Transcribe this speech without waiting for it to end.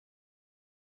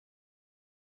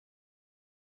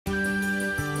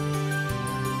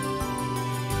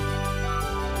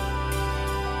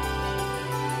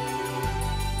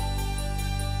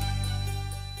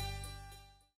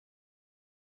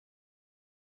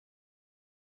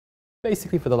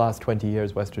Basically, for the last 20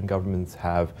 years, Western governments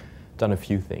have done a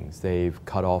few things. They've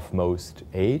cut off most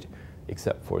aid,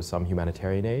 except for some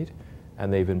humanitarian aid,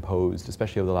 and they've imposed,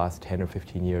 especially over the last 10 or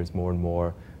 15 years, more and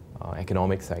more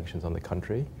economic sanctions on the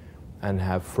country, and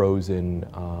have frozen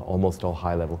almost all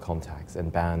high-level contacts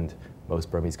and banned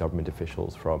most Burmese government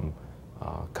officials from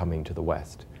coming to the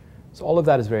West. So all of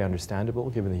that is very understandable,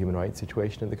 given the human rights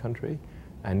situation in the country,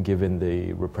 and given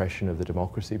the repression of the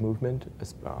democracy movement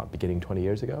beginning 20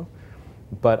 years ago.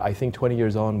 But I think 20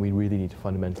 years on, we really need to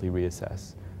fundamentally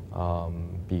reassess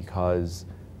because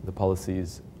the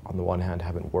policies, on the one hand,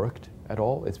 haven't worked at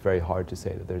all. It's very hard to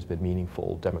say that there's been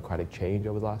meaningful democratic change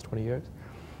over the last 20 years.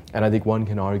 And I think one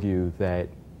can argue that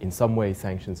in some ways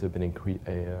sanctions have been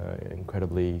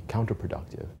incredibly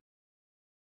counterproductive.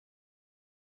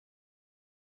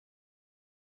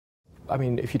 I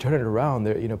mean, if you turn it around,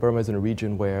 Burma is in a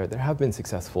region where there have been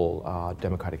successful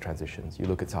democratic transitions. You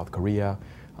look at South Korea,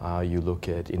 you look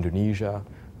at Indonesia,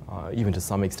 even to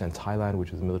some extent Thailand,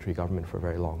 which was a military government for a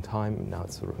very long time. Now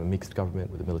it's sort of a mixed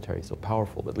government with the military still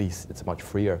powerful, but at least it's a much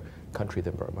freer country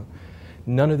than Burma.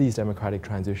 None of these democratic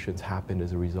transitions happened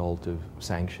as a result of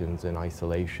sanctions and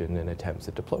isolation and attempts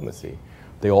at diplomacy.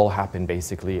 They all happened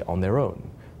basically on their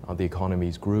own. The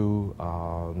economies grew,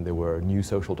 there were new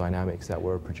social dynamics that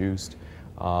were produced,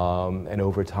 and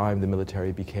over time the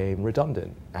military became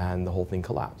redundant and the whole thing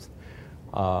collapsed.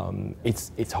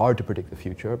 It's hard to predict the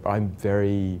future, but I'm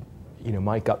very,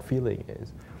 my gut feeling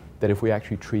is that if we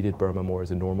actually treated Burma more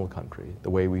as a normal country, the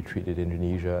way we treated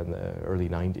Indonesia in the early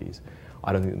 90s,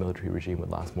 I don't think the military regime would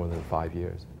last more than 5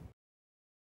 years.